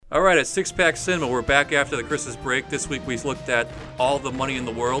All right, at Six Pack Cinema, we're back after the Christmas break. This week we looked at all the money in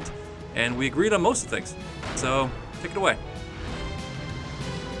the world, and we agreed on most of the things. So, take it away.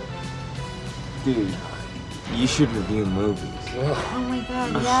 Dude, you should review movies. Oh my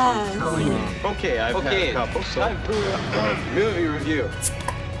god, yes. Okay, I've had a couple, so movie review.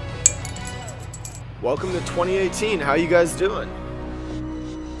 Welcome to 2018. How you guys doing?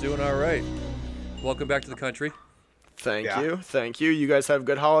 Doing all right. Welcome back to the country. Thank you. You guys have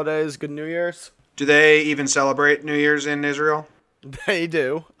good holidays, good New Year's? Do they even celebrate New Year's in Israel? They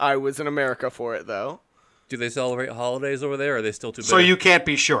do. I was in America for it, though. Do they celebrate holidays over there, or are they still too big? So you can't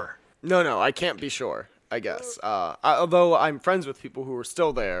be sure. No, I can't be sure, I guess. Although I'm friends with people who were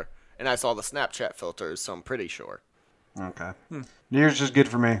still there, and I saw the Snapchat filters, so I'm pretty sure. Okay. New Year's is good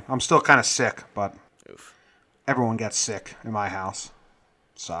for me. I'm still kind of sick, but everyone gets sick in my house.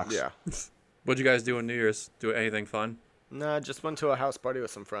 Sucks. Yeah. What'd you guys do on New Year's? Do anything fun? Nah, just went to a house party with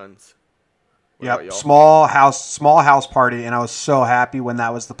some friends. What about Yep. y'all? Small house party, and I was so happy when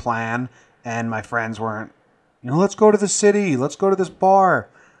that was the plan, and my friends weren't, let's go to the city, let's go to this bar,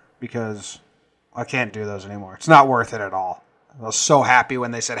 because I can't do those anymore. It's not worth it at all. I was so happy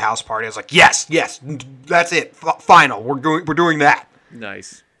when they said house party. I was like, yes, that's it. Final. We're doing that.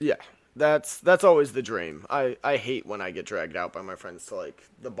 Nice. Yeah. That's always the dream. I hate when I get dragged out by my friends to like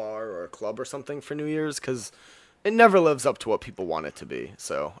the bar or a club or something for New Year's because it never lives up to what people want it to be.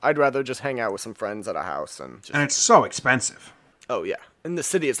 So I'd rather just hang out with some friends at a house and just... And it's so expensive. Oh yeah, in the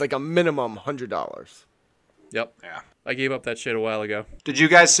city it's like a minimum $100. Yep. Yeah. I gave up that shit a while ago. Did you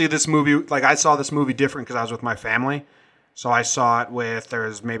guys see this movie? Like, I saw this movie different because I was with my family. So I saw it with, there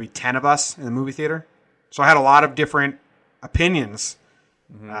was maybe 10 of us in the movie theater. So I had a lot of different opinions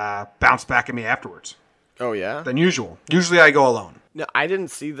bounce back at me afterwards Oh yeah. than usual. Usually I go alone. No, I didn't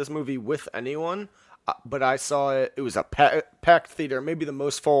see this movie with anyone, but I saw it. It was a packed theater, maybe the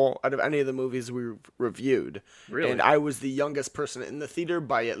most full out of any of the movies we reviewed. Really? And I was the youngest person in the theater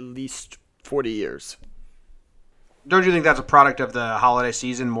by at least 40 years. Don't you think that's a product of the holiday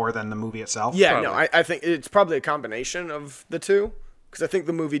season more than the movie itself? Yeah, Probably. no, I think it's probably a combination of the two. Because I think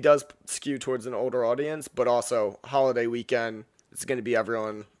the movie does skew towards an older audience, but also holiday weekend, it's going to be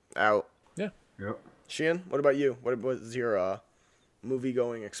everyone out. Yeah. Yep. Sheehan, what about you? What was your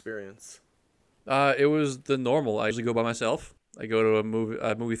movie-going experience? It was the normal. I usually go by myself. I go to a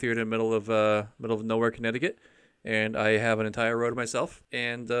movie theater in the middle of nowhere, Connecticut, and I have an entire row to myself.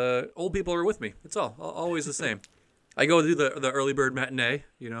 And old people are with me. It's all always the same. I go do the early bird matinee.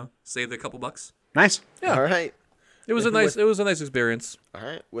 Save a couple bucks. Nice. Yeah. All right. It was a nice experience. All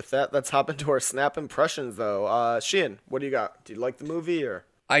right. With that, let's hop into our snap impressions, though. Sheehan, what do you got? Do you like the movie or?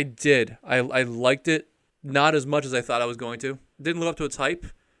 I did. I liked it, not as much as I thought I was going to. Didn't live up to its hype.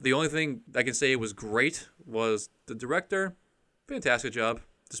 The only thing I can say was great was the director. Fantastic job,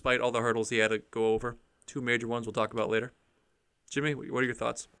 despite all the hurdles he had to go over. 2 major ones we'll talk about later. Jimmy, what are your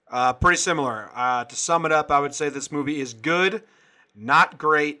thoughts? Pretty similar. To sum it up, I would say this movie is good, not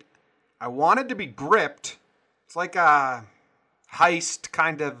great. I wanted to be gripped. It's like a heist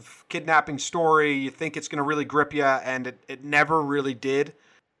kind of kidnapping story. You think it's going to really grip you, and it never really did.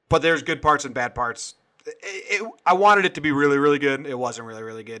 But there's good parts and bad parts. I wanted it to be really, really good. It wasn't really,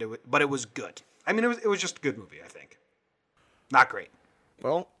 really good, but it was good. I mean, it was just a good movie, I think. Not great.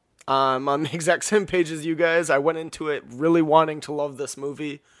 Well, I'm on the exact same page as you guys. I went into it really wanting to love this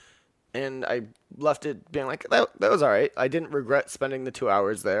movie, and I left it being like, that was all right. I didn't regret spending the 2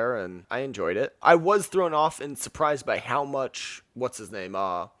 hours there, and I enjoyed it. I was thrown off and surprised by how much, what's his name,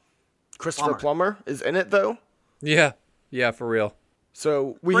 Christopher Plummer is in it, though. Yeah, for real.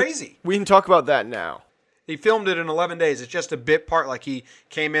 So Crazy. We can talk about that now. He filmed it in 11 days. It's just a bit part, like he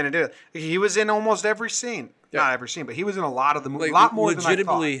came in and did it. He was in almost every scene. Yeah. Not every scene, but he was in a lot of the movie. A lot more than I thought.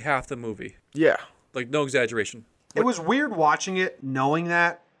 Legitimately half the movie. Yeah. Like, no exaggeration. It was weird watching it, knowing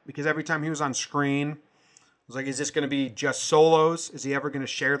that, because every time he was on screen, I was like, is this going to be just solos? Is he ever going to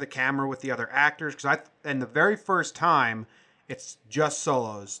share the camera with the other actors? And the very first time, it's just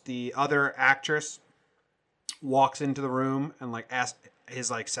solos. The other actress walks into the room and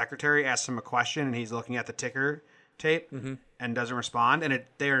his secretary asks him a question, and he's looking at the ticker tape and doesn't respond. And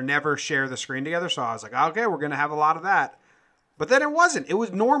they never share the screen together. So I was like, okay, we're going to have a lot of that. But then it wasn't. It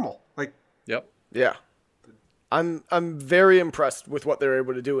was normal. Yep. Yeah. I'm very impressed with what they're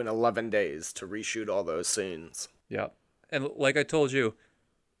able to do in 11 days to reshoot all those scenes. Yeah. And like I told you,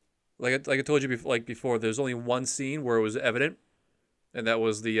 before, there's only one scene where it was evident, and that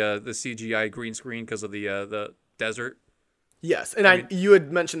was the CGI green screen because of the desert. Yes, and you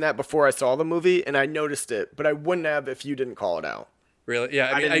had mentioned that before I saw the movie, and I noticed it, but I wouldn't have if you didn't call it out. Really?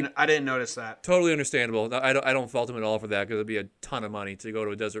 Yeah. I mean, I didn't notice that. totally understandable. No, I don't fault him at all for that because it'd be a ton of money to go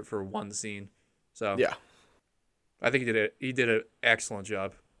to a desert for one scene. So Yeah. I think he did an excellent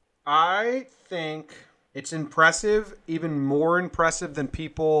job. I think it's impressive, even more impressive than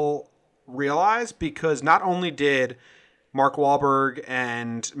people realize, because not only did Mark Wahlberg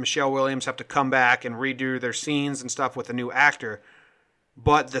and Michelle Williams have to come back and redo their scenes and stuff with a new actor,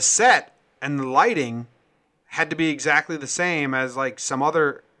 but the set and the lighting had to be exactly the same as like some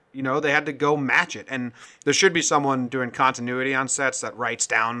other, they had to go match it. And there should be someone doing continuity on sets that writes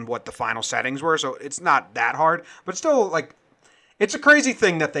down what the final settings were, so it's not that hard, but still, like, it's a crazy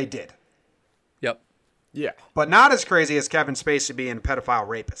thing that they did. Yep. Yeah. But not as crazy as Kevin Spacey being a pedophile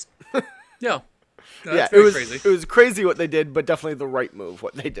rapist. Yeah. No, Yeah, that's very crazy. crazy. It was crazy what they did, but definitely the right move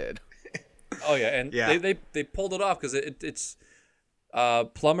what they did. Oh yeah, and Yeah. they pulled it off because it's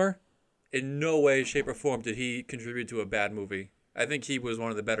Plummer. In no way, shape, or form did he contribute to a bad movie. I think he was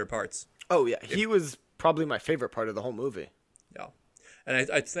one of the better parts. Oh yeah, he was probably my favorite part of the whole movie. Yeah, and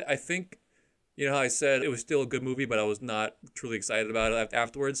I think, how I said it was still a good movie, but I was not truly excited about it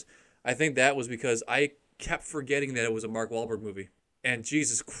afterwards. I think that was because I kept forgetting that it was a Mark Wahlberg movie, and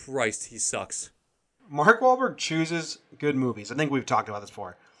Jesus Christ, he sucks. Mark Wahlberg chooses good movies. I think we've talked about this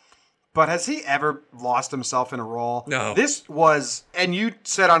before. But has he ever lost himself in a role? No. This was, and you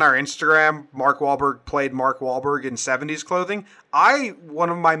said on our Instagram, Mark Wahlberg played Mark Wahlberg in 70s clothing. One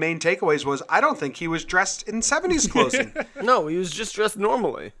of my main takeaways was, I don't think he was dressed in 70s clothing. No, he was just dressed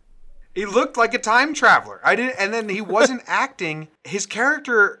normally. He looked like a time traveler. And then he wasn't acting. His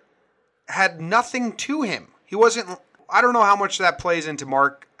character had nothing to him. He wasn't, I don't know how much that plays into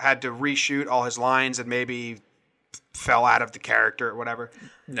Mark had to reshoot all his lines and maybe fell out of the character or whatever.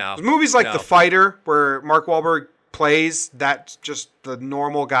 No. Movies like No. The Fighter, where Mark Wahlberg plays that's just the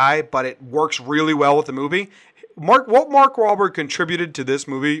normal guy, but it works really well with the movie. What Mark Wahlberg contributed to this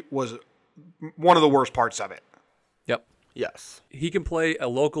movie was one of the worst parts of it. Yep. Yes. He can play a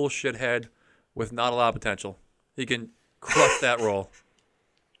local shithead with not a lot of potential. He can crush that role.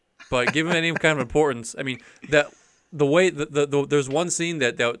 But give him any kind of importance. I mean, the way there's one scene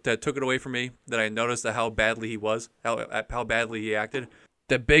that took it away from me that I noticed how badly he was, how badly he acted.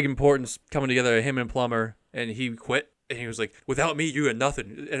 That big importance coming together of him and Plummer, and he quit, and he was like, "Without me, you got nothing."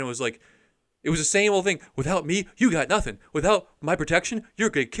 And it was the same old thing. Without me, you got nothing. Without my protection, you're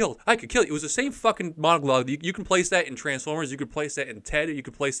gonna get killed. I could kill you. It was the same fucking monologue. You can place that in Transformers. You could place that in Ted. You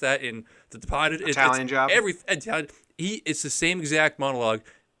could place that in The Departed. Italian Job. It's the same exact monologue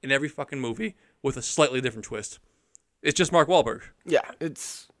in every fucking movie with a slightly different twist. It's just Mark Wahlberg. Yeah,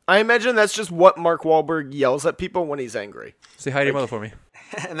 I imagine that's just what Mark Wahlberg yells at people when he's angry. Say hi to your mother for me.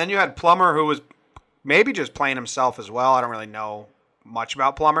 And then you had Plummer, who was maybe just playing himself as well. I don't really know much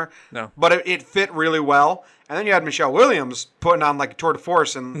about Plummer. No. But it fit really well. And then you had Michelle Williams putting on like a tour de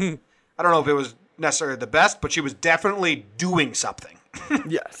force. And I don't know if it was necessarily the best, but she was definitely doing something.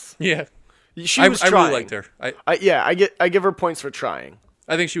 Yes. Yeah. She was I trying. really liked her. I give her points for trying.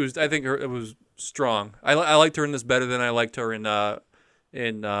 I think it was strong. I liked her in this better than I liked her in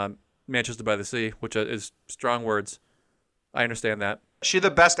Manchester by the Sea, which is strong words. I understand that. Is she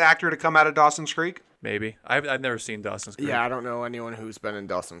the best actor to come out of Dawson's Creek? Maybe. I've never seen Dawson's Creek. Yeah, I don't know anyone who's been in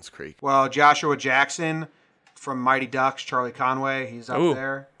Dawson's Creek. Well, Joshua Jackson from Mighty Ducks, Charlie Conway, he's up Ooh.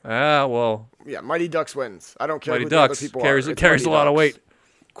 there. Ah, well, Yeah, Mighty Ducks wins. I don't care Mighty who Ducks the other people carries are. It's a Mighty lot of Ducks. weight.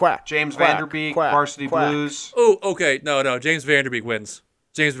 Quack. James quack, Vanderbeek, quack, Varsity quack. Blues. Oh, okay. No. James Vanderbeek wins.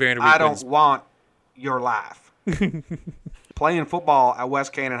 James Vanderbeek I don't wins. want your life. Playing football at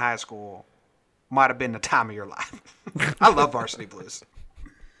West Canaan High School might have been the time of your life. I love Varsity Blues.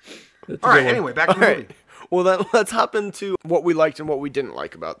 That's a All right, good one. anyway, back to the movie. Well, then let's hop into what we liked and what we didn't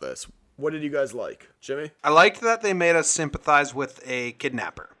like about this. What did you guys like, Jimmy? I liked that they made us sympathize with a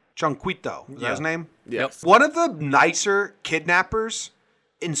kidnapper. Chunquito, is that his name? Yes. One of the nicer kidnappers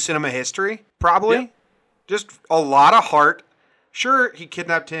in cinema history, probably. Yep. Just a lot of heart. Sure, he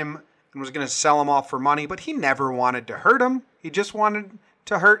kidnapped him and was going to sell him off for money, but he never wanted to hurt him. He just wanted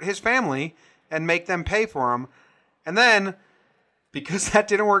to hurt his family and make them pay for him. And then, because that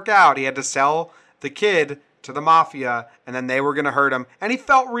didn't work out, he had to sell the kid to the mafia, and then they were going to hurt him. And he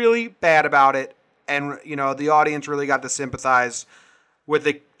felt really bad about it. And, the audience really got to sympathize with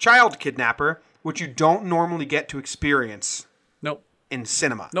a child kidnapper, which you don't normally get to experience Nope. in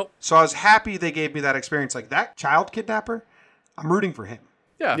cinema. Nope. So I was happy they gave me that experience. Like, that child kidnapper, I'm rooting for him.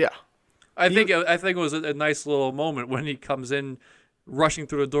 Yeah. Yeah. I think it was a nice little moment when he comes in, rushing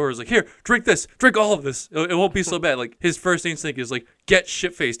through the doors, like, "Here, drink this, drink all of this. It won't be so bad." Like, his first instinct is like, "Get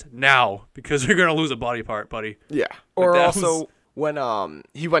shit faced now because you're gonna lose a body part, buddy." Yeah. Or that also, when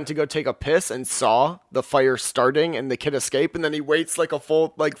he went to go take a piss and saw the fire starting and the kid escape, and then he waits like a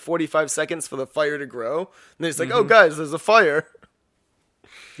full 45 seconds for the fire to grow, and then he's like, "Oh guys, there's a fire."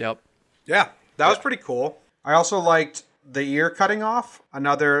 Yep. Yeah, that was pretty cool. I also liked the ear cutting off.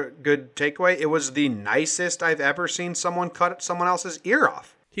 Another good takeaway. It was the nicest I've ever seen someone cut someone else's ear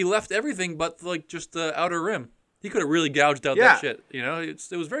off. He left everything but like just the outer rim. He could have really gouged out Yeah. that shit. You know, it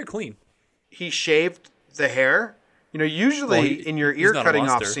was very clean. He shaved the hair. You know, usually in your he's ear not a cutting off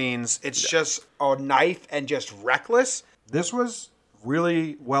monster. scenes, it's just a knife and just reckless. This was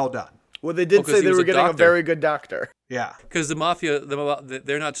really well done. Well, they did 'cause say he they was were a getting a doctor. very good doctor. Yeah. Because the mafia,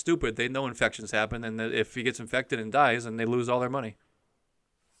 they're not stupid. They know infections happen, and that if he gets infected and dies, and they lose all their money.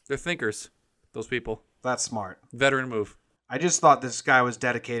 They're thinkers, those people. That's smart. Veteran move. I just thought this guy was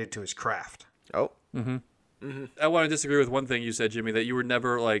dedicated to his craft. Oh, I want to disagree with one thing you said, Jimmy, that you were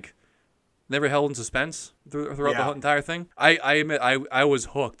never held in suspense throughout Yeah. the entire thing. I admit I was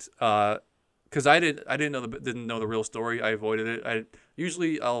hooked because I didn't know the real story. I avoided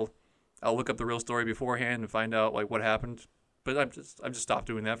it. I'll look up the real story beforehand and find out like what happened, but I've just stopped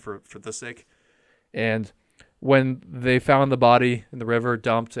doing that for this sake. And when they found the body in the river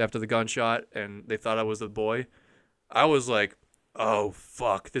dumped after the gunshot and they thought I was the boy, I was like, oh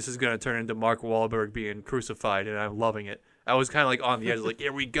fuck, this is gonna turn into Mark Wahlberg being crucified, and I'm loving it. I was kind of like on the edge, like,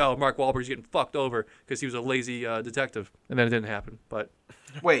 here we go, Mark Wahlberg's getting fucked over because he was a lazy detective, and then it didn't happen. But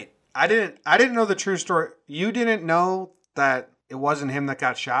Wait, I didn't know the true story. You didn't know that it wasn't him that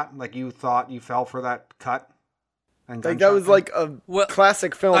got shot? Like you thought you fell for that cut? And like that was gunshot like a Well,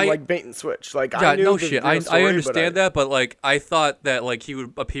 classic film, I- like Bait and Switch. Like yeah, I knew no the shit. real I story, understand but that, but like I thought that like he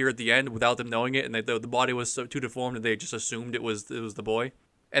would appear at the end without them knowing it, and the body was so too deformed that they just assumed it was the boy,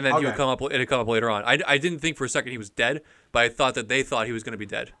 and then he would Okay. come up. It'd come up later on. I didn't think for a second he was dead, but I thought that they thought he was going to be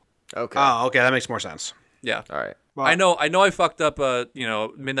dead. Okay. Oh, okay, that makes more sense. Yeah. All right. Well, I know I fucked up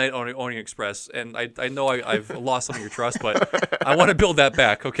Midnight Owning Express, and I know I've lost some of your trust, but I want to build that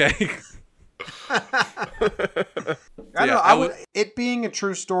back, okay? I don't Yeah, know. I would- It being a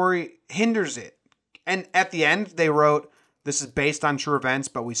true story hinders it. And at the end, they wrote, this is based on true events,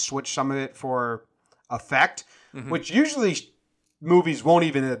 but we switched some of it for effect, which usually movies won't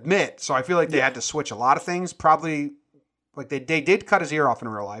even admit. So I feel like they had to switch a lot of things. Probably, like they did cut his ear off in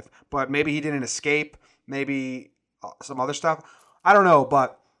real life, but maybe he didn't escape. Maybe some other stuff. I don't know,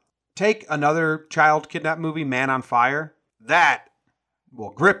 but take another child kidnap movie, Man on Fire. That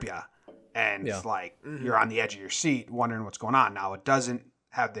will grip you. And Yeah. it's like you're on the edge of your seat wondering what's going on. Now, it doesn't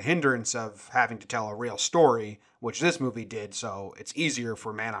have the hindrance of having to tell a real story, which this movie did, so it's easier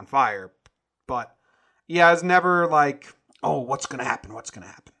for Man on Fire. But yeah, it's never like, oh, what's going to happen? What's going to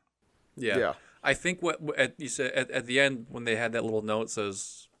happen? Yeah. Yeah. I think what you said at the end when they had that little note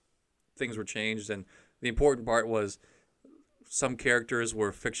says things were changed, and the important part was some characters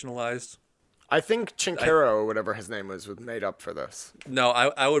were fictionalized. I think Chinkaro or whatever his name was made up for this. No,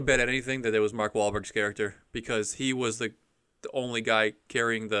 I would bet anything that it was Mark Wahlberg's character because he was the only guy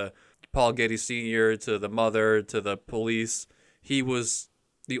carrying the Paul Getty Sr. to the mother to the police. He was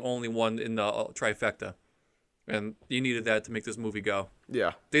the only one in the trifecta, and you needed that to make this movie go.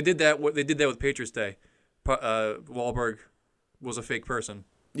 Yeah. They did that. They did that with Patriots Day. Wahlberg was a fake person,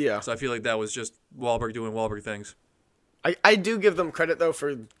 Yeah. so I feel like that was just Wahlberg doing Wahlberg things. I do give them credit, though,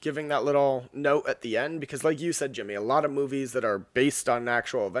 for giving that little note at the end, because like you said, Jimmy, a lot of movies that are based on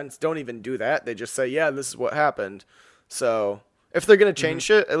actual events don't even do that. They just say, yeah, this is what happened. So if they're going to change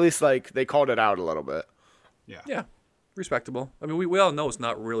shit, at least like they called it out a little bit. Yeah, respectable. I mean, we all know it's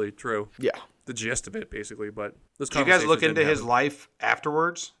not really true. Yeah. The gist of it, basically, but this Did you guys look conversation into didn't his happen. life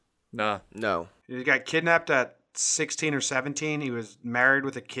afterwards? Nah. No. He got kidnapped at 16 or 17. He was married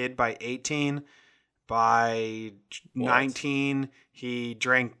with a kid by 18. By 19, he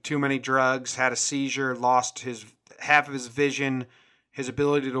drank too many drugs, had a seizure, lost half of his vision, his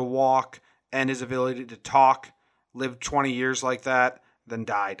ability to walk, and his ability to talk. Lived 20 years like that, then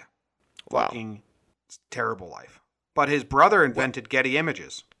died. Wow. Fucking terrible life. But his brother invented Getty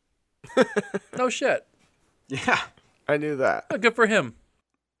Images. No shit. Yeah. I knew that. Oh, good for him.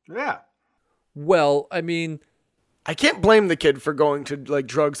 Yeah. Well, I mean, I can't blame the kid for going to like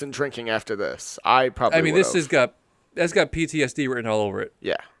drugs and drinking after this. I probably this would've. that's got PTSD written all over it.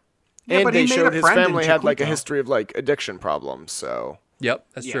 Yeah. Yeah, And but they he made showed a his friend in family had like a Chiquito. history of like addiction problems, so Yep,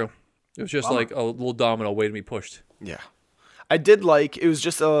 that's Yeah. true. It was just Bummer. like a little domino waiting to be pushed. yeah. I did like, it was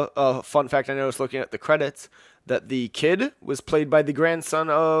just a fun fact I noticed looking at the credits, that the kid was played by the grandson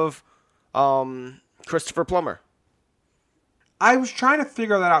of Christopher Plummer. I was trying to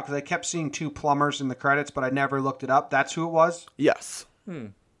figure that out because I kept seeing two plumbers in the credits, but I never looked it up. That's who it was? Yes.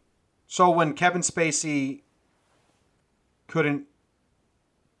 So when Kevin Spacey couldn't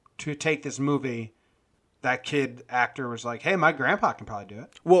to take this movie, that kid actor was like, hey, my grandpa can probably do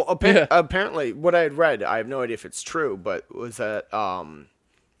it. Well, apparently, what I had read, I have no idea if it's true, but was that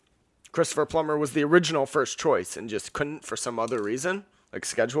Christopher Plummer was the original first choice and just couldn't for some other reason, like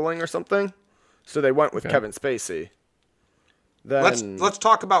scheduling or something. So they went with Kevin Spacey. Then Let's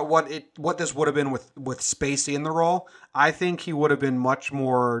talk about what this would have been with Spacey in the role. I think he would have been much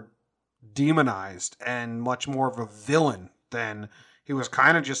more demonized and much more of a villain than he was.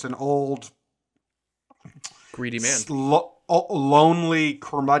 Kind of just an old Greedy man. Lonely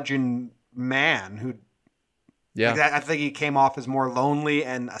curmudgeon man who. Yeah. I think he came off as more lonely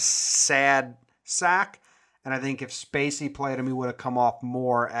and a sad sack. And I think if Spacey played him, he would have come off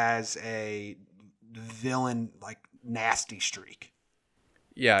more as a villain, like nasty streak.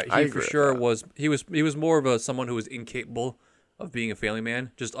 Yeah, I he for agree sure with was. He was more of someone who was incapable of being a family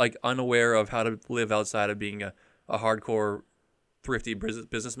man, just like unaware of how to live outside of being a hardcore, thrifty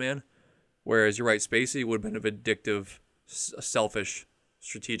businessman. Whereas you're right, Spacey would have been a vindictive, selfish,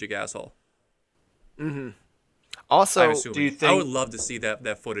 strategic asshole. also, I'm assuming. do you think- I would love to see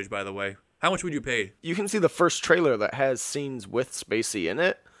that footage. By the way, how much would you pay? you can see the first trailer that has scenes with Spacey in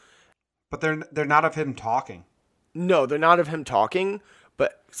it. But they're not of him talking. No, they're not of him talking,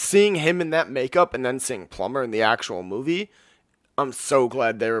 but seeing him in that makeup and then seeing Plummer in the actual movie, I'm so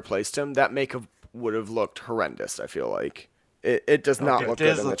glad they replaced him. That makeup would have looked horrendous, I feel like. It does not Okay, look it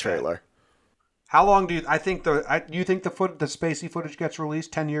does good in the look bad. trailer. How long do you? I think the Spacey footage gets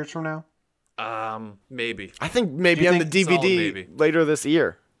released 10 years from now. Maybe I think maybe Do you on the think- Solid DVD maybe. later this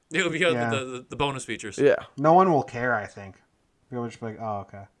year. it'll be Yeah. the bonus features. Yeah. No one will care. I think people will just be like, oh,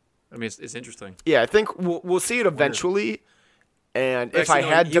 okay. I mean, it's interesting. Yeah, I think we'll see it eventually. And if Actually, I no,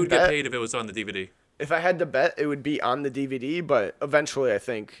 had you to would get bet, paid if it was on the DVD. if I had to bet, it would be on the DVD. But eventually, I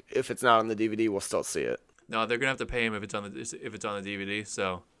think if it's not on the DVD, we'll still see it. No, they're gonna have to pay him if it's on the DVD.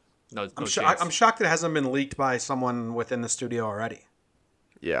 So, no I'm chance. I'm shocked that it hasn't been leaked by someone within the studio already.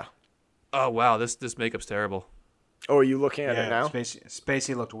 Yeah. Oh wow, this makeup's terrible. Oh, are you looking at it now?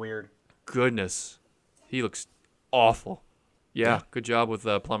 Spacey looked weird. Goodness, he looks awful. Yeah, good job with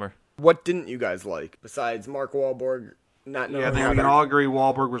Plummer. What didn't you guys like besides Mark Wahlberg not knowing Yeah, I think how we can to- all agree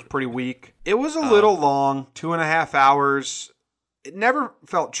Wahlberg was pretty weak. It was a little long, 2.5 hours. It never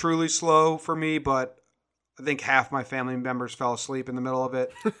felt truly slow for me, but I think half my family members fell asleep in the middle of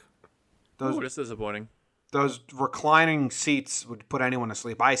it. Oh, that's disappointing. Those reclining seats would put anyone to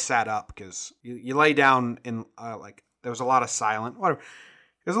sleep. I sat up because you lay down in there was a lot of silent. Whatever.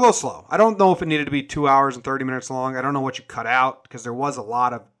 It was a little slow. I don't know if it needed to be 2 hours and 30 minutes long. I don't know what you cut out because there was a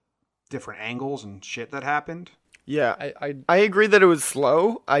lot of different angles and shit that happened. Yeah, I I agree that it was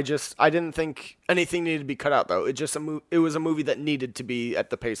slow. I didn't think anything needed to be cut out though. It just it was a movie that needed to be at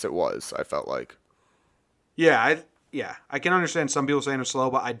the pace it was. I felt like. Yeah, I can understand some people saying it's slow,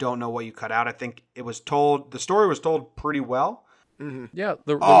 but I don't know what you cut out. I think the story was told pretty well. yeah,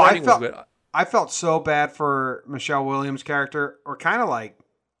 the Oh, writing was good. I felt so bad for Michelle Williams' character, or kind of like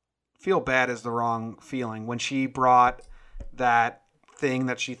feel bad is the wrong feeling, when she brought that thing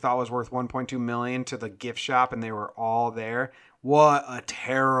that she thought was worth 1.2 million to the gift shop and they were all there. What a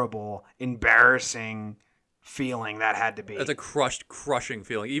terrible, embarrassing feeling that had to be. That's a crushing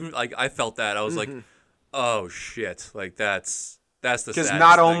feeling. Even like I felt that. I was like, oh shit, like that's the Because saddest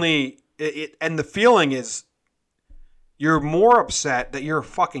not thing. only it, and the feeling is you're more upset that you're a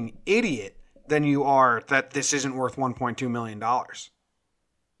fucking idiot than you are that this isn't worth $1.2 million.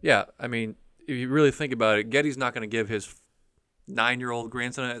 Yeah, I mean, if you really think about it, Getty's not going to give his 9-year-old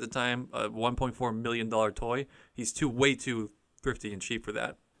grandson at the time a $1.4 million toy. He's way too thrifty and cheap for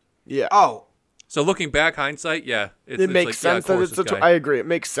that. Yeah. Oh, So looking back, hindsight, yeah, It makes like, sense yeah, of that course it's a this toy. guy- I agree. It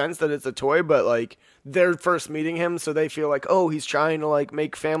makes sense that it's a toy, but like they're first meeting him, so they feel like, oh, he's trying to like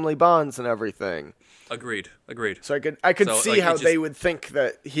make family bonds and everything. Agreed. So I could So, see like, how it just- they would think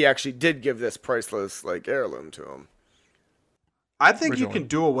that he actually did give this priceless like heirloom to him. I think you Originally. can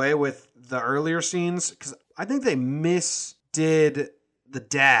do away with the earlier scenes because I think they misdid the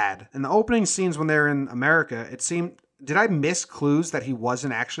dad. In the opening scenes when they're in America, it seemed. Did I miss clues that he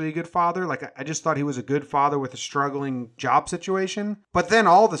wasn't actually a good father? Like, I just thought he was a good father with a struggling job situation. But then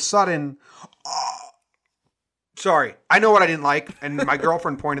all of a sudden. Sorry, I know what I didn't like, and my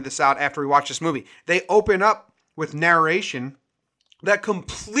girlfriend pointed this out after we watched this movie. They open up with narration that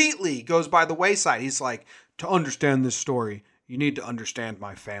completely goes by the wayside. He's like, to understand this story, you need to understand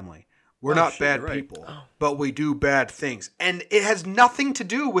my family. We're not shit, bad you're right. people, but we do bad things. And it has nothing to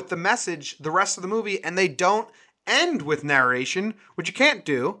do with the message the rest of the movie, and they don't end with narration, which you can't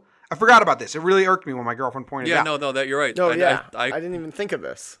do. I forgot about this. It really irked me when my girlfriend pointed it Yeah, out. no, that you're right. No, I yeah, I I didn't even think of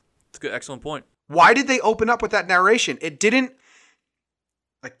this. it's a good, excellent point. Why did they open up with that narration? It didn't,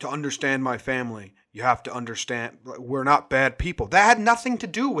 like, to understand my family, you have to understand we're not bad people. That had nothing to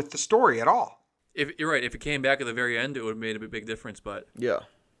do with the story at all. If you're right, if it came back at the very end, it would have made a big difference. But Yeah.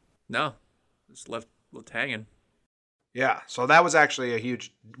 no, it's left hanging. Yeah, so that was actually a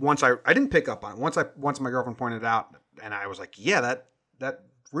huge. Once I didn't pick up on it. Once my girlfriend pointed it out, and I was like, yeah, that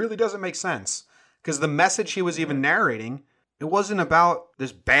really doesn't make sense, because the message he was even narrating, it wasn't about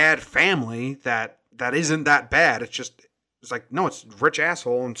this bad family that isn't that bad. It's like, no, it's a rich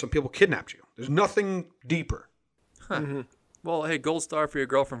asshole and some people kidnapped you. There's nothing deeper. Mm-hmm. Well, hey, gold star for your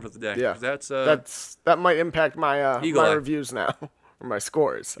girlfriend for the day. Yeah. 'Cause That might impact my Eagle my eye. reviews now, or my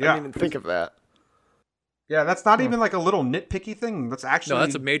scores. I Yeah. didn't even think of that. Yeah, that's not even like a little nitpicky thing. That's actually no,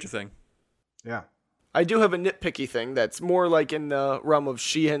 that's a major thing. yeah. I do have a nitpicky thing that's more like in the realm of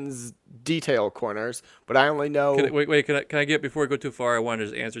Sheehan's detail corners, but I only know. Wait, can I get, before I go too far, I want to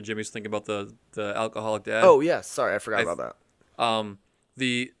just answer Jimmy's thing about the alcoholic dad. Oh yes, sorry, I forgot about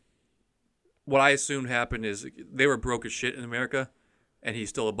that. What I assumed happened is they were broke as shit in America, and he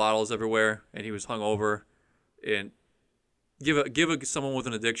still had bottles everywhere, and he was hungover, and give someone with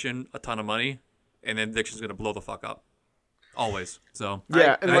an addiction a ton of money, and then addiction's gonna blow the fuck up, always. So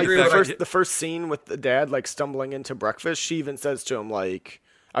Yeah, and like agree the with the first scene with the dad like stumbling into breakfast, she even says to him like,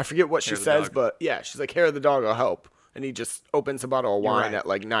 I forget what she Hair of the says, dog. but yeah, she's like, "Hair of the dog will help," and he just opens a bottle of You're wine right. at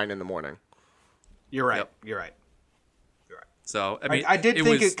like 9 a.m. You're right. Yep. You're right. So I mean, I did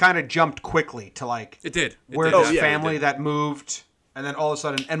think it kind of jumped quickly to like it did. where did. this It family did. that moved, and then all of a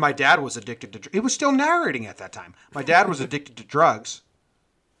sudden, and my dad was addicted to. He was still narrating at that time. My dad was addicted to drugs,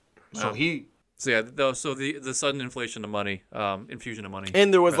 so Wow. he. So yeah, the sudden inflation of money, infusion of money,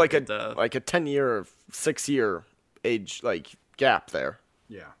 And there was like Right, a 10-year, 6-year age like gap there.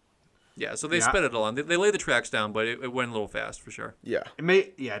 Yeah. yeah. So they Yeah. sped it along. They laid the tracks down, but it went a little fast for sure. Yeah. It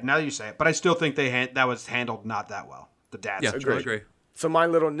may. Yeah. Now you say it, but I still think that was handled not that well. The dad's Yeah, situation. I agree. So my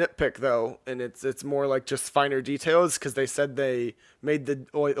little nitpick though, and it's more like just finer details, because they said they made the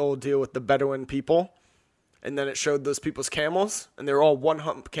old deal with the Bedouin people, and then it showed those people's camels, and they're all one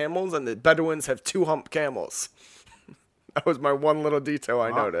hump camels, and the Bedouins have 2 hump camels. That was my one little detail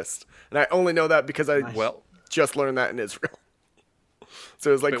I noticed, and I only know that because I Well, just learned that in Israel. So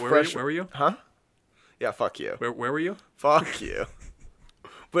it was like wait, fresh. where were you? Huh? Yeah, fuck you. Where were you? Fuck you.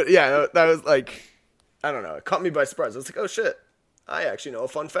 But yeah, that was like, I don't know. It caught me by surprise. I was like, oh shit, I actually know a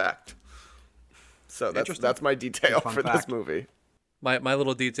fun fact. So that's my detail Fun for this fact. movie. My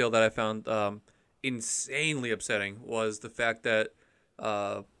little detail that I found insanely upsetting was the fact that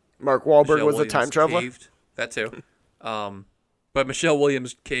Mark Wahlberg Michelle was a Williams time traveler. Caved. That too. But Michelle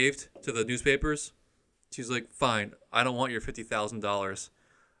Williams caved to the newspapers. She's like, "Fine, I don't want your $50,000.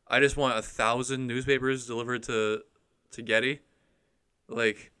 I just want 1,000 newspapers delivered to Getty.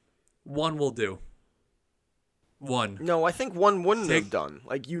 Like, one will do. One. No, I think one wouldn't Take- have done.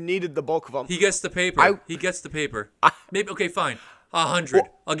 Like, you needed the bulk of them. He gets the paper. He gets the paper. Maybe okay, fine. 100.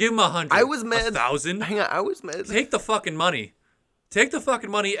 I'll give him 100. I was mad. 1,000. Hang on, I was mad. Take the fucking money. Take the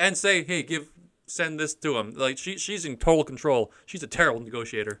fucking money and say, hey, send this to him. Like she's in total control. She's a terrible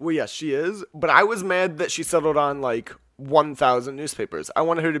negotiator. Well, yes, she is. But I was mad that she settled on like 1,000 newspapers. I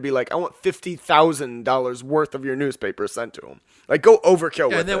wanted her to be like, I want $50,000 worth of your newspapers sent to him. Like, go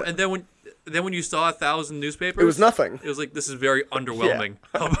overkill Yeah, with it. and then when you saw 1,000 newspapers, It was nothing. It was like, this is very underwhelming.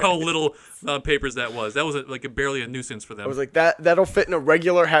 How little papers that was. That was barely a nuisance for them. I was like, that'll fit in a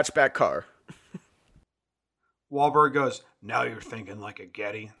regular hatchback car. Wahlberg goes, now you're thinking like a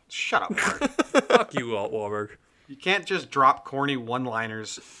Getty. Shut up, Mark. Fuck you, Walt Wahlberg. You can't just drop corny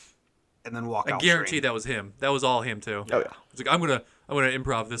one-liners and then walk I out. guarantee screen. that was him. That was all him too. Oh, yeah. It's like I'm gonna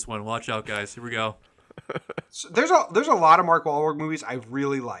improv this one. Watch out, guys. Here we go. So there's a lot of Mark Wahlberg movies I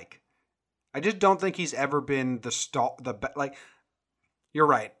really like. I just don't think he's ever been like. You're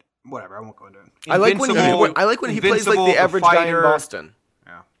right. Whatever. I won't go into it. I like when he plays like Invincible, the average guy in Fighter. Boston.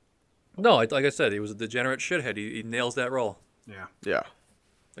 Yeah. No, like I said, he was a degenerate shithead. He nails that role. Yeah. Yeah.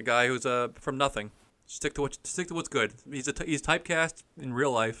 A guy who's from nothing. Stick to what's good. He's typecast in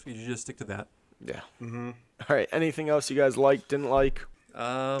real life. You should just stick to that. Yeah. Mm-hmm. All right. Anything else you guys liked, didn't like?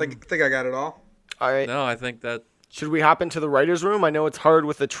 Think I got it all. All right. No, I think that Should we hop into the writer's room? I know it's hard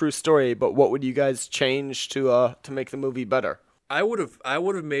with a true story, but what would you guys change to make the movie better? I would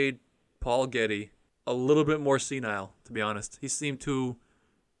have made Paul Getty a little bit more senile. To be honest, he seemed too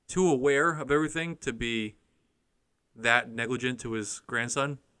aware of everything to be that negligent to his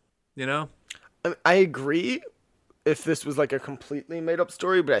grandson. You know. I agree if this was like a completely made up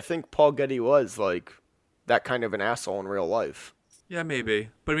story, but I think Paul Getty was like that kind of an asshole in real life. Yeah, maybe.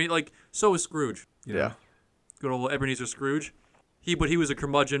 But I mean, like, so is Scrooge. You know? Yeah. Good old Ebenezer Scrooge. But he was a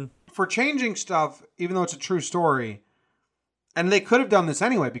curmudgeon. For changing stuff, even though it's a true story, and they could have done this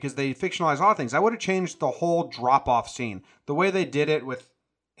anyway because they fictionalized a lot of things. I would have changed the whole drop-off scene. The way they did it with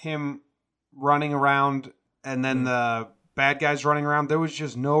him running around and then the bad guys running around, there was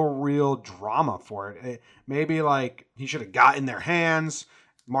just no real drama for it. Maybe like he should have got in their hands.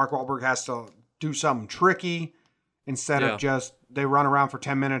 Mark Wahlberg has to do something tricky instead of just they run around for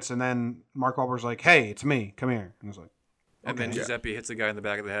 10 minutes and then Mark Wahlberg's like, hey, it's me. Come here. And it's like, And then Giuseppe hits the guy in the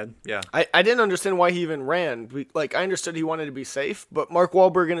back of the head. Yeah. I didn't understand why he even ran. I understood he wanted to be safe, but Mark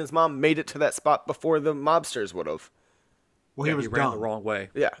Wahlberg and his mom made it to that spot before the mobsters would have. well, he was ran dumb. the wrong way.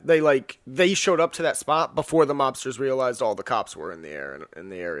 Yeah, they showed up to that spot before the mobsters realized all the cops were in the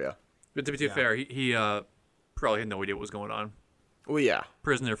area. But to be fair, he probably had no idea what was going on. Well, yeah,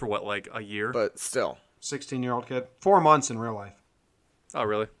 Prisoner for what, like a year? but still, 16-year-old kid. 4 months in real life. Oh,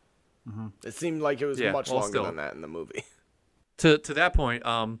 really? it seemed like it was Yeah, much well, longer still. than that in the movie. To that point,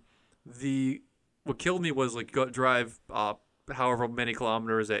 what killed me was like drive however many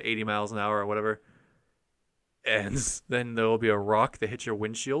kilometers at 80 miles an hour or whatever, and then there will be a rock that hits your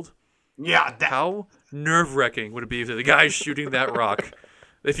windshield. Yeah, How nerve-wracking would it be if the guy's shooting that rock?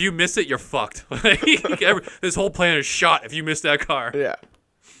 If you miss it, you're fucked. This whole plan is shot if you miss that car. Yeah,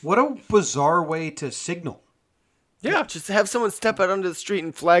 what a bizarre way to signal. Yeah. just have someone step out onto the street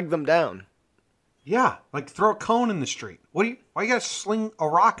and flag them down. Yeah, like throw a cone in the street. Why you gotta sling a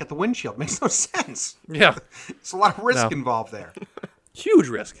rock at the windshield? Makes no sense. Yeah. It's a lot of risk No. involved there. Huge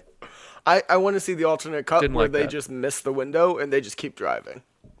risk. I want to see the alternate cut Didn't where like they that. just miss the window and they just keep driving.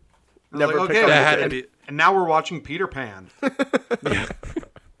 Never Like, pick okay, up That had the to kid. be. And now we're watching Peter Pan. Yeah.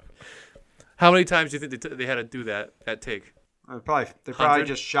 How many times do you think they had to do that take? They probably 100?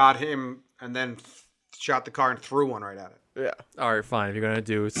 just shot him and then shot the car and threw one right at it. Yeah. All right, fine. If you're gonna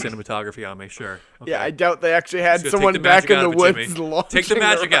do cinematography on me, sure. Okay. Yeah, I doubt they actually had Just gonna someone take the back magic in out the of it, woods Jimmy. launching Take the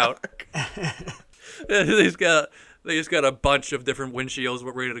magic a out. rock. They just got a bunch of different windshields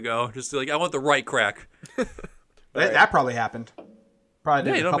ready to go. Just like I want the right crack. That probably happened. Probably did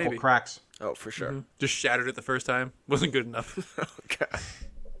Yeah, a you know, couple maybe. cracks. Oh, for sure. Just shattered it the first time. Wasn't good enough. Okay.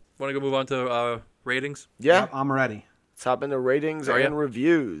 Want to go move on to ratings? Yeah, Yep, I'm ready. let's hop into ratings Oh, and yeah.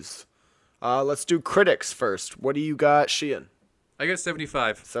 reviews. Let's do critics first. What do you got, Sheehan? I got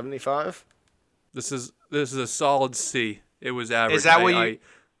 75. 75? This is a solid C. It was average. Is that what you?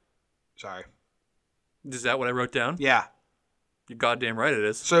 Sorry. Is that what I wrote down? Yeah. You're goddamn right. It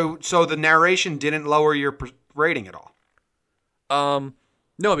is. So the narration didn't lower your rating at all.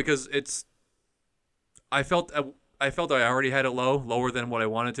 No, because it's. I felt I already had it lower than what I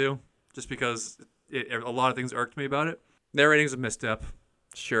wanted to, just because a lot of things irked me about it. Narrating's a misstep,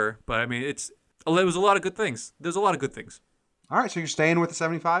 sure, but I mean it was a lot of good things. There's a lot of good things. All right, so you're staying with the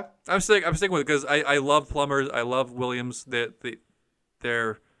 75? I'm sticking with it because I love Plumbers. I love Williams.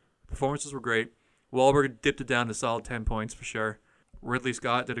 Their performances were great. Wahlberg dipped it down to solid 10 points for sure. Ridley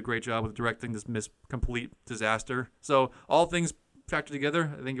Scott did a great job with directing this complete disaster. So all things factored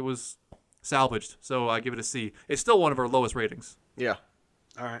together, I think it was salvaged. So I give it a C. It's still one of our lowest ratings. Yeah.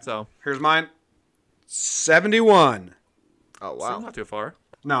 All right. So Here's mine. 71. Oh, so wow. not too far.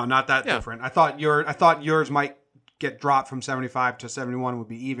 No, not that Yeah. different. I thought yours might get dropped from 75 to 71 would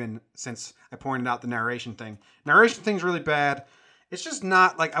be even since I pointed out the narration thing. Narration thing's really bad. It's just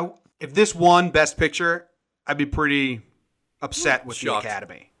not like if this won Best Picture, I'd be pretty upset with Shocked. the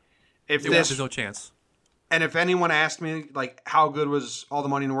Academy. If There's no chance. And if anyone asked me like how good was All the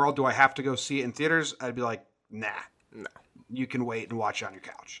Money in the World, do I have to go see it in theaters? I'd be like, nah. No, You can wait and watch it on your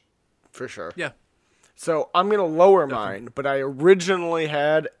couch. for sure. Yeah. So I'm going to lower mine, but I originally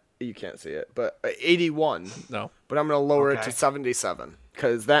had, you can't see it, but 81. No. But I'm going to lower it Okay. to 77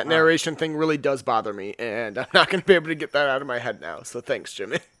 because that narration thing really does bother me, and I'm not going to be able to get that out of my head now. So thanks,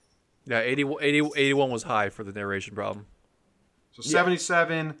 Jimmy. Yeah, 81 was high for the narration problem. So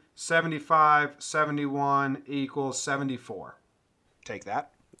 77, 75, 71 equals 74. Take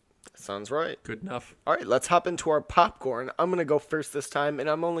that. Sounds right. Good enough. All right, let's hop into our popcorn. I'm going to go first this time, and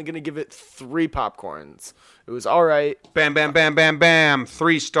I'm only going to give it 3 popcorns. It was all right. Bam, bam, bam, bam, bam.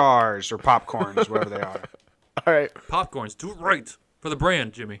 3 stars or popcorns, whatever they are. All right. Popcorns, do it right for the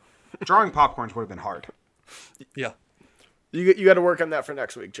brand, Jimmy. Drawing popcorns would have been hard. Yeah. You got to work on that for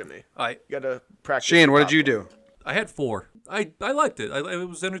next week, Jimmy. I You got to practice. Shane, the what did you popcorn. do? I had 4. I liked it. I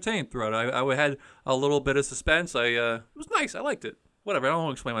was entertained throughout. I had a little bit of suspense. It was nice. I liked it. Whatever. I don't want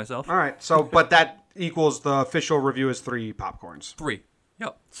to explain myself. All right. So, but that equals the official review is 3 popcorns. 3.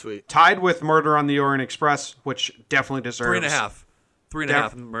 Yep. Sweet. Tied with Murder on the Orient Express, which definitely deserves 3.5.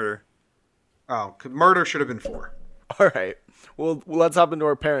 3.5 in murder. Oh, Murder should have been 4. All right. Well, let's hop into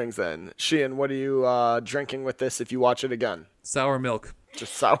our pairings then. Sheehan, what are you drinking with this if you watch it again? Sour milk.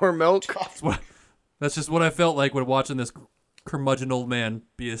 Just sour milk? That's just what I felt like when watching this curmudgeon old man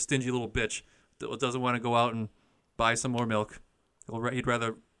be a stingy little bitch that doesn't want to go out and buy some more milk. He'd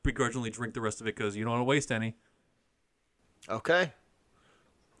rather begrudgingly drink the rest of it because you don't want to waste any. Okay.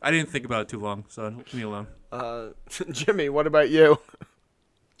 I didn't think about it too long, so leave me alone. Jimmy, what about you?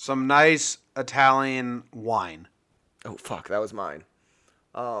 Some nice Italian wine. Oh, fuck, that was mine.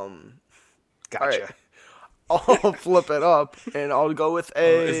 Gotcha. All right. I'll flip it up, and I'll go with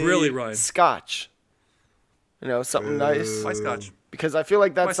a it's really Ryan. Scotch. You know, something nice. Why Scotch? Because I feel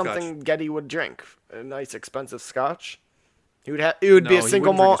like that's Why something Scotch? Getty would drink. A nice, expensive Scotch. It would be No, a he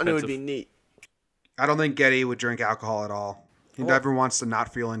single wouldn't drink malt, and it would be expensive. neat. I don't think Getty would drink alcohol at all. He never wants to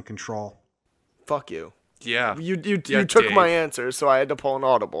not feel in control. Fuck you. Yeah. You Yeah, took Dave. my answer, so I had to pull an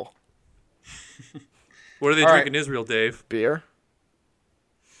audible. What do they All drink right. in Israel, Dave? Beer?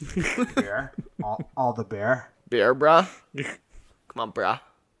 Beer. all the beer. Beer, brah? Come on, brah.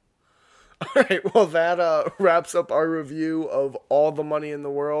 All right, well, that wraps up our review of All the Money in the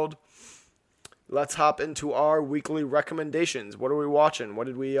World. Let's hop into our weekly recommendations. What are we watching? What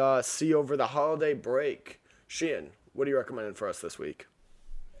did we see over the holiday break? Sheehan, what are you recommending for us this week?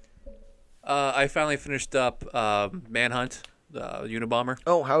 I finally finished up Manhunt, the Unabomber.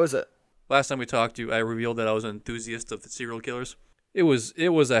 Oh, how is it? Last time we talked, I revealed that I was an enthusiast of the serial killers. It was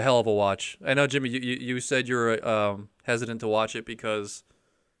a hell of a watch. I know, Jimmy, you said you were hesitant to watch it because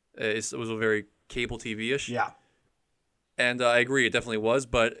it was a very cable TV-ish. Yeah. And I agree, it definitely was.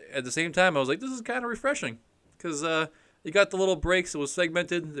 But at the same time, I was like, this is kind of refreshing. Because you got the little breaks. It was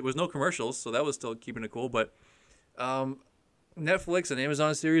segmented. There was no commercials, so that was still keeping it cool. But Netflix and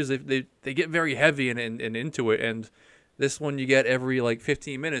Amazon series, they get very heavy and into it. And this one, you get every,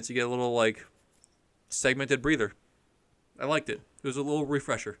 15 minutes, you get a little, segmented breather. I liked it. It was a little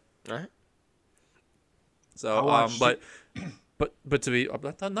refresher. All right. So, watched but to be,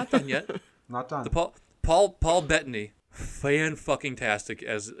 I'm not done yet. Not done. The Paul Bettany, fan-fucking-tastic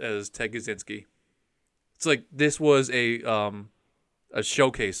as Ted Kaczynski. It's like this was a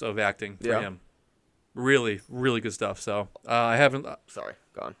showcase of acting for him. Really, really good stuff. So I haven't. Sorry,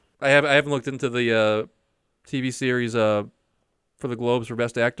 go on. I haven't looked into the TV series for the Globes for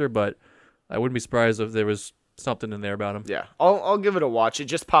Best Actor, but I wouldn't be surprised if there was something in there about him. Yeah, I'll give it a watch. It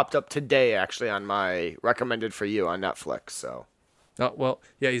just popped up today, actually, on my recommended for you on Netflix. So, Oh, well,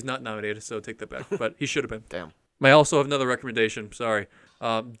 yeah, he's not nominated, so take that back. But he should have been. damn. I also have another recommendation. Sorry,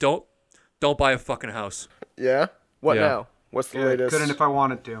 don't buy a fucking house. Yeah. What Yeah. now? What's the Yeah, latest? couldn't if I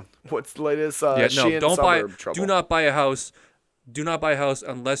wanted to. What's the latest? Yeah, no, Sheehan don't buy. suburb trouble? Do not buy a house. Do not buy a house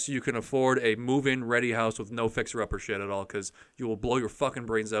unless you can afford a move-in ready house with no fixer-upper shit at all, because you will blow your fucking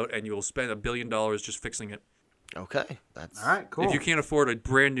brains out and you will spend $1 billion just fixing it. Okay, that's All right, cool. If you can't afford a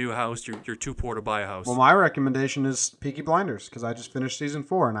brand new house, you're too poor to buy a house. Well, my recommendation is Peaky Blinders because I just finished season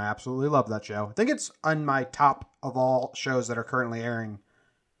 4 and I absolutely love that show. I think it's on my top of all shows that are currently airing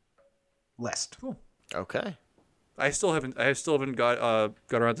list. okay. I still haven't got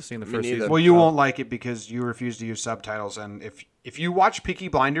around to seeing the first neither. season. Well, you won't like it because you refuse to use subtitles, and if you watch Peaky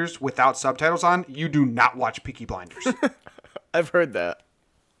Blinders without subtitles on, you do not watch Peaky Blinders. I've heard that.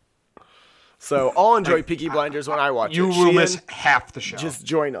 So I'll enjoy Peaky Blinders when I watch You it. will Sheehan, miss half the show. just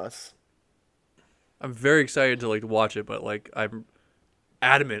join us. I'm very excited to watch it, but I'm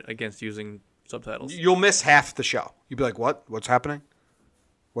adamant against using subtitles. You'll miss half the show. You'll be like, "What? What's happening?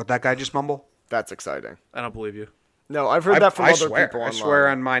 What that guy just mumble?" That's exciting. I don't believe you. No, I've heard that from I other swear. people I online. swear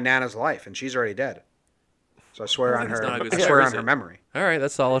on my nana's life, and she's already dead. So I swear on It's her. not a good I story, swear is on her it? memory. All right,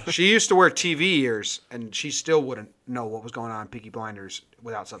 that's solid. She used to wear TV ears, and she still wouldn't know what was going on in Peaky Blinders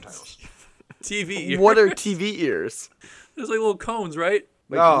without subtitles. TV. What are TV ears? There's little cones, right?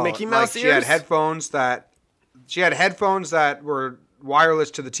 Like Mickey Mouse she had ears? headphones that were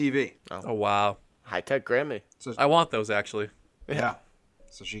wireless to the TV. Oh wow, High-tech Grammy. I want those actually. Yeah.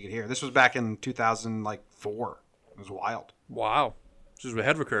 So she could hear. This was back in 2004. It was wild. Wow, just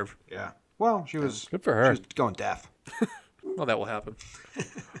ahead of a curve. Yeah. Well, she was Good for her. She was going deaf. Well, that will happen.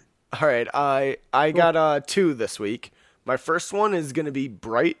 All right, I got 2 this week. My first one is going to be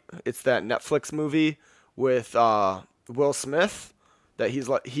Bright. It's that Netflix movie with Will Smith that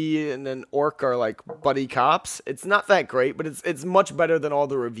he and an orc are like buddy cops. It's not that great, but it's much better than all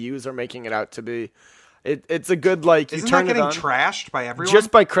the reviews are making it out to be. It's a good you Isn't turn that it getting on trashed by everyone? just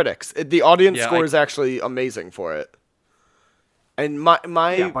by critics. The audience Yeah, score is actually amazing for it. And my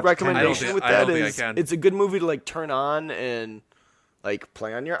but recommendation I don't with think- I that don't think I is can. it's a good movie to turn on and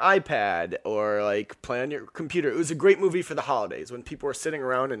play on your iPad or play on your computer. It was a great movie for the holidays when people were sitting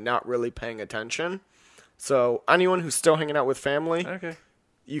around and not really paying attention. So anyone who's still hanging out with family, Okay.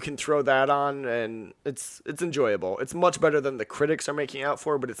 you can throw that on, and it's enjoyable. It's much better than the critics are making out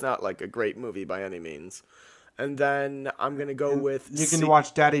for, but it's not like a great movie by any means. And then I'm gonna go with You can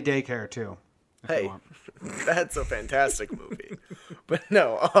watch Daddy Daycare too. Hey, that's a fantastic movie. But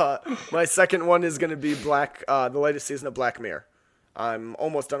no, my second one is gonna be the latest season of Black Mirror. I'm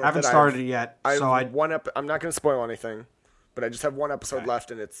almost done with it. I haven't started it yet, so I'm not gonna spoil anything, but I just have one episode left,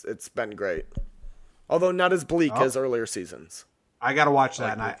 and it's been great. Although not as bleak as earlier seasons. I gotta watch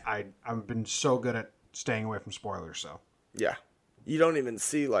that, and I've been so good at staying away from spoilers. So Yeah, you don't even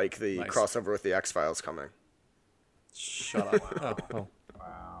see like the Nice. crossover with the X-Files coming. Shut up. Oh.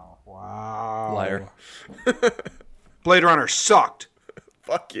 wow, Liar. Blade Runner sucked.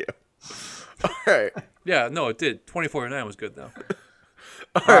 Fuck you. All right. Yeah, no, it did. 24/9 was good though.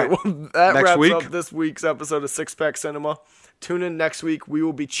 All right, well, that Next wraps week? up this week's episode of Six Pack Cinema. Tune in next week. We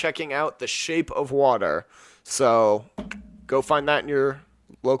will be checking out The Shape of Water. So go find that in your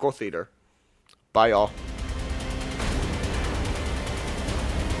local theater. Bye, y'all.